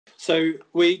So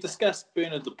we discussed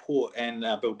Bernard Laporte and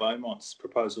Bill Beaumont's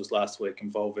proposals last week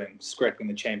involving scrapping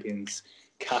the Champions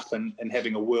Cup and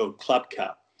having a World Club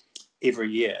Cup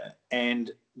every year. And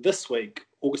this week,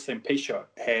 Agustin Pichot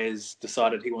has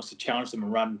decided he wants to challenge them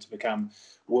and run to become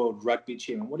World Rugby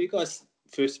Chairman. What do you guys,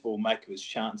 first of all, make of his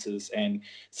chances and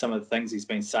some of the things he's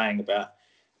been saying about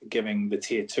giving the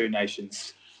Tier 2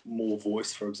 nations more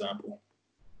voice, for example?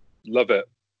 Love it.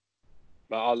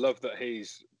 I love that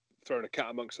he's throwing a cat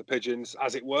amongst the pigeons,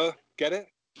 as it were. Get it?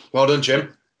 Well done,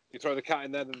 Jim. You throw the cat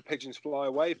in there, and the pigeons fly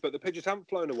away. But the pigeons haven't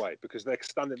flown away because they're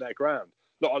standing their ground.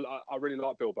 Look, I really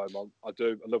like Bill Beaumont. I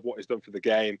do. I love what he's done for the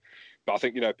game. But I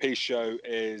think, Pichot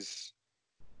is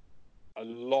a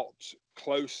lot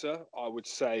closer, I would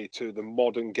say, to the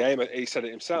modern game. He said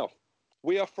it himself.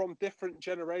 We are from different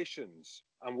generations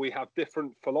and we have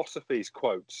different philosophies,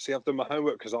 quotes. See, I've done my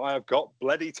homework because I have got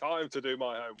bloody time to do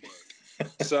my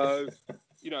homework. So,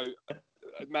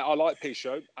 I like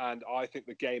Pichot and I think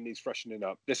the game needs freshening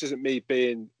up. This isn't me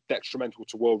being detrimental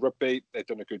to World Rugby. They've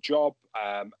done a good job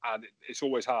and it's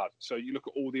always hard. So you look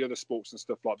at all the other sports and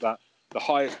stuff like that. The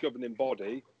highest governing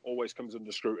body always comes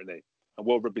under scrutiny. And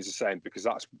World Rugby is the same because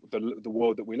that's the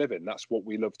world that we live in. That's what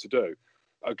we love to do.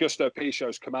 Agustin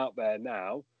Pichot's come out there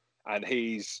now and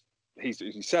he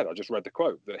said, I just read the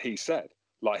quote that he said,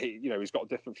 like he's got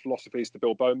different philosophies to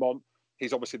Bill Beaumont.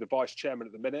 He's obviously the vice chairman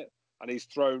at the minute, and he's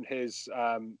thrown his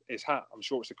hat. I'm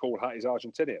sure it's a cool hat. He's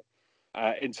Argentinian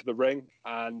into the ring,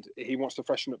 and he wants to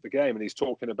freshen up the game. And he's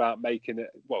talking about making it.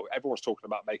 Well, everyone's talking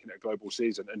about making it a global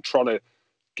season and trying to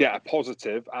get a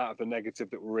positive out of the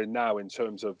negative that we're in now in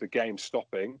terms of the game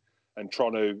stopping and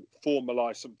trying to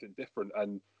formalise something different.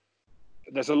 And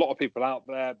there's a lot of people out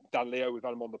there, Dan Leo, we've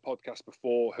had him on the podcast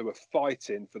before, who are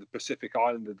fighting for the Pacific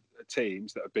Islander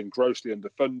teams that have been grossly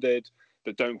underfunded,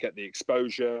 that don't get the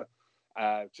exposure,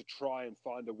 to try and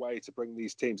find a way to bring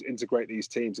these teams, integrate these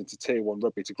teams into Tier 1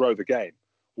 rugby to grow the game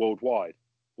worldwide.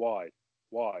 Why?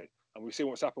 And we've seen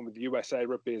what's happened with the USA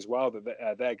Rugby as well,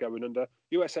 that they're going under.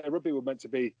 USA Rugby were meant to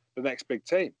be the next big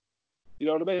team. You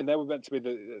know what I mean? They were meant to be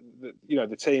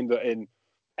the team that in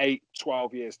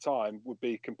 8-12 years' time would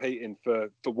be competing for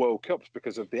World Cups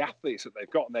because of the athletes that they've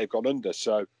got, and they've gone under.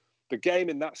 So the game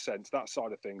in that sense, that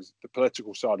side of things, the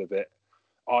political side of it,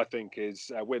 I think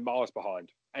is we're miles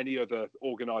behind any other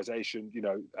organisation.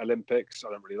 Olympics, I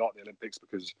don't really like the Olympics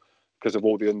because of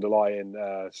all the underlying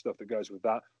stuff that goes with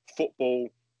that. Football,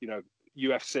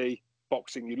 UFC,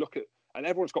 boxing, you look at, and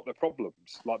everyone's got their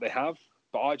problems like they have.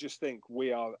 But I just think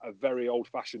we are a very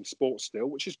old-fashioned sport still,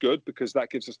 which is good because that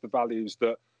gives us the values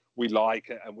that we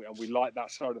like, and we like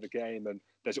that side of the game. And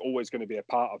there's always going to be a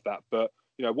part of that. But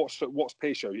what's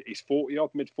Pichot? He's 40-odd,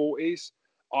 mid-40s.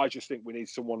 I just think we need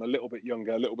someone a little bit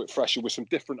younger, a little bit fresher, with some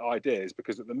different ideas.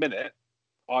 Because at the minute,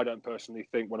 I don't personally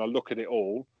think, when I look at it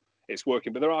all, it's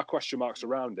working. But there are question marks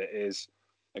around it. Is,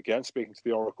 again, speaking to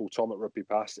the Oracle Tom at Rugby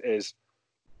Pass, is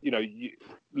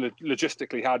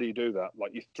logistically, how do you do that?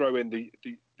 Like, you throw in the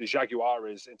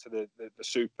Jaguares into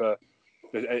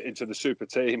the super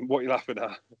team. What are you laughing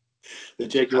at? The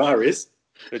Jaguares.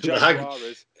 The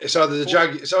Jaguares. It's either the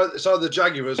Jaguars or the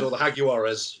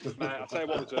Jaguares. Mate, I'll tell you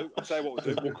what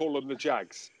we'll do. We'll call them the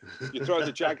Jags. You throw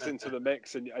the Jags into the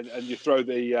mix, and you throw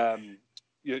the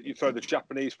you throw the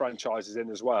Japanese franchises in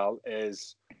as well.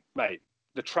 Is, mate,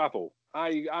 the travel. How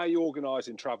are you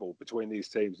organising travel between these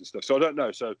teams and stuff? So I don't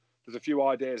know. So there's a few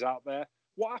ideas out there.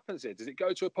 What happens here? Does it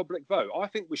go to a public vote? I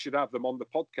think we should have them on the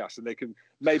podcast, and they can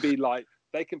maybe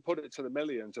they can put it to the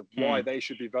millions of why they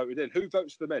should be voted in. Who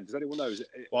votes them in? Does anyone know?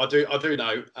 Well, I do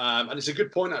know, and it's a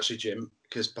good point actually, Jim,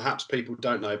 because perhaps people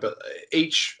don't know, but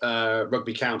each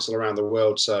rugby council around the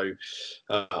world, so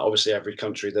obviously every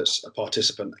country that's a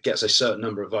participant gets a certain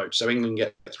number of votes. So England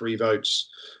get 3 votes.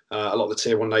 A lot of the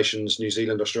Tier 1 nations, New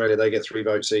Zealand, Australia, they get 3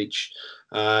 votes each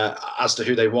as to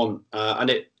who they want.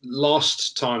 And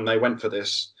last time they went for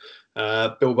this,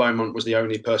 Bill Beaumont was the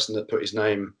only person that put his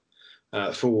name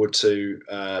forward to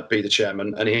be the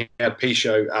chairman, and he had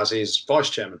Pichot as his vice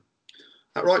chairman.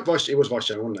 That right? He was vice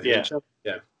chairman, wasn't he?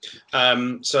 Yeah.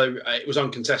 Yeah. So it was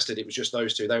uncontested. It was just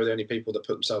those two. They were the only people that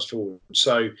put themselves forward.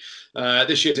 So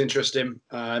this year's interesting,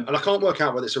 and I can't work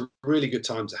out whether it's a really good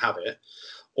time to have it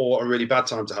or a really bad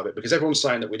time to have it, because everyone's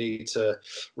saying that we need to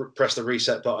press the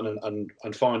reset button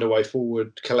and find a way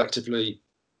forward collectively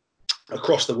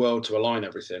across the world to align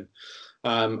everything.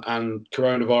 And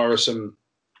coronavirus and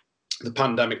the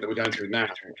pandemic that we're going through now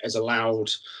has allowed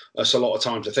us a lot of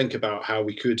time to think about how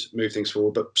we could move things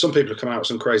forward. But some people have come out with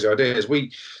some crazy ideas.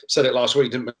 We said it last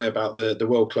week, didn't we, about the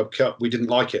World Club Cup? We didn't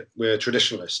like it. We're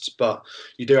traditionalists, but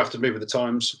you do have to move with the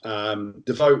times.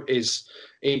 The vote is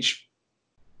each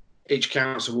each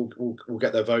council will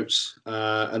get their votes,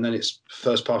 and then it's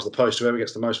first past the post. Whoever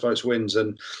gets the most votes wins.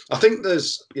 And I think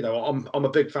there's, I'm a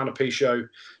big fan of Pichot,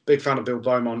 big fan of Bill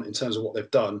Beaumont in terms of what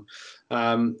they've done.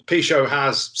 Pichot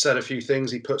has said a few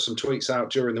things. He put some tweets out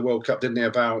during the World Cup, didn't he,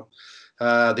 about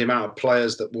the amount of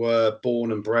players that were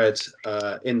born and bred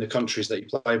in the countries that he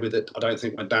played with. It I don't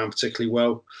think went down particularly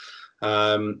well.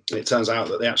 It turns out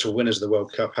that the actual winners of the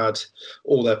World Cup had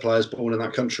all their players born in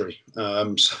that country.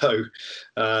 So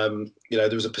there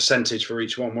was a percentage for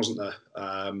each one, wasn't there?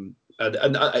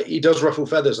 And he does ruffle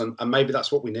feathers, and maybe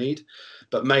that's what we need.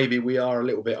 But maybe we are a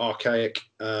little bit archaic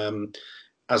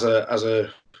as a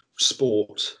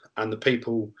sport, and the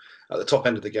people at the top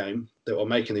end of the game that are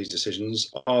making these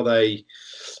decisions, are they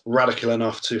radical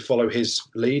enough to follow his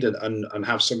lead and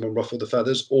have someone ruffle the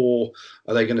feathers, or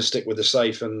are they going to stick with the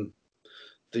safe and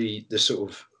the sort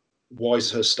of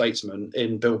wiser statesman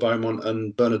in Bill Beaumont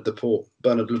and Bernard Laporte?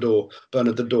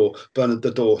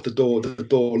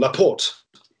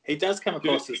 He does come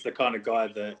across as the kind of guy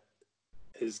that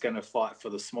is going to fight for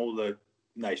the smaller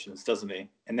nations, doesn't he?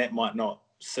 And that might not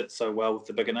sit so well with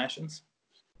the bigger nations.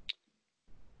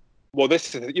 Well,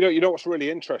 this is, you know what's really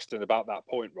interesting about that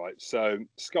point, right? So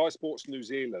Sky Sports New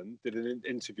Zealand did an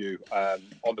interview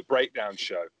on the Breakdown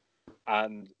show,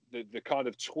 and the kind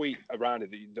of tweet around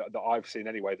it that I've seen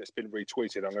anyway that's been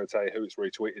retweeted, I'm going to tell you who it's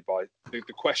retweeted by. The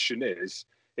question is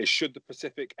should the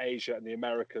Pacific, Asia and the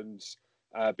Americans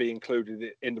be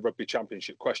included in the Rugby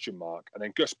Championship, ? And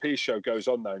then Gus Pichot goes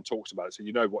on there and talks about it, so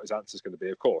you know what his answer is going to be.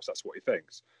 Of course, that's what he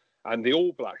thinks. And the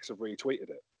All Blacks have retweeted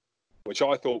it, which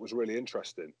I thought was really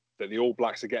interesting, that the All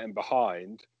Blacks are getting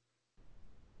behind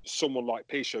someone like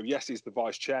Pichot. Yes, he's the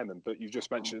vice chairman, but you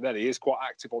just mentioned it then. He is quite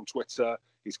active on Twitter.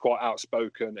 He's quite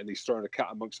outspoken, and he's throwing a cat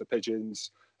amongst the pigeons.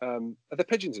 Are there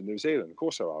pigeons in New Zealand? Of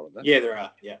course there are, aren't there? Yeah, there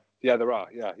are. Yeah. Yeah, there are.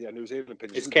 Yeah. New Zealand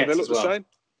pigeons. It's cats. Do they look as well. the same?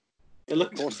 They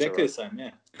look exactly the same. Yeah.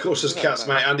 Of course, there's cats,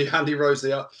 mate. Andy Rose,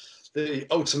 the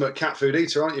ultimate cat food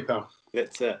eater, aren't you, pal?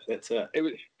 That's it.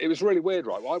 It was really weird,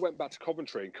 right? Well, I went back to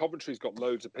Coventry, and Coventry's got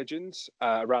loads of pigeons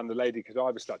around the Lady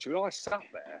Godiva statue. And I sat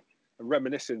there and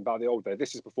reminiscing about the old day.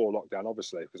 This is before lockdown,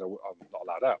 obviously, because I'm not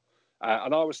allowed out.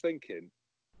 And I was thinking,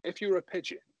 if you were a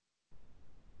pigeon,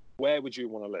 where would you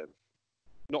want to live?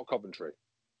 Not Coventry.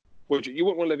 Would you? You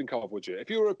wouldn't want to live in Cov, would you? If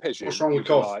you were a pigeon, what's wrong with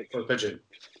Cov for a pigeon?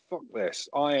 Fuck this!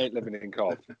 I ain't living in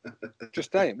Cov.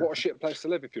 Just ain't. What a shit place to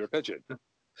live if you're a pigeon.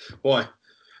 Why?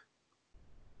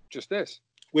 Just this.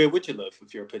 Where would you live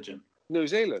if you're a pigeon? New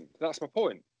Zealand. That's my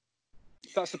point.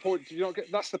 That's the point. Do you not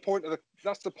get? That's the point of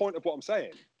what I'm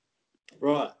saying.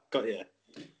 Right. Got you.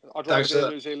 I'd rather be a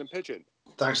New Zealand pigeon.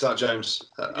 Thanks for that, James.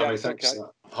 Thanks for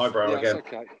that. Highbrow again. It's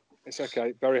okay. It's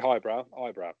okay. Very highbrow.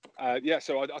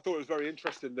 So I thought it was very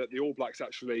interesting that the All Blacks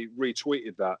actually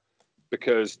retweeted that,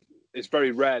 because it's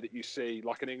very rare that you see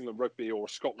like an England rugby or a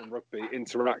Scotland rugby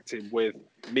interacting with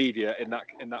media in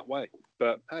that way.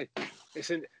 But hey, it's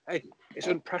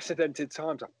unprecedented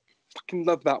times. I fucking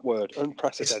love that word,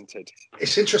 unprecedented.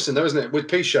 It's interesting though, isn't it? With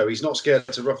Pichot, he's not scared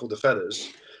to ruffle the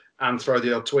feathers and throw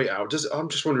the odd tweet out. I'm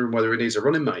just wondering whether he needs a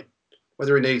running mate.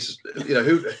 Whether he needs,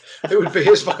 who would be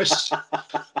his vice?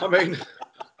 I mean,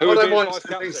 who would be his vice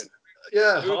captain?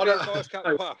 Yeah, who would be his vice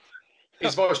captain?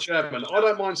 He's vice chairman. I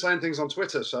don't mind saying things on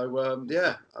Twitter. So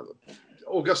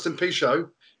Augustin Pichot, if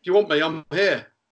you want me, I'm here.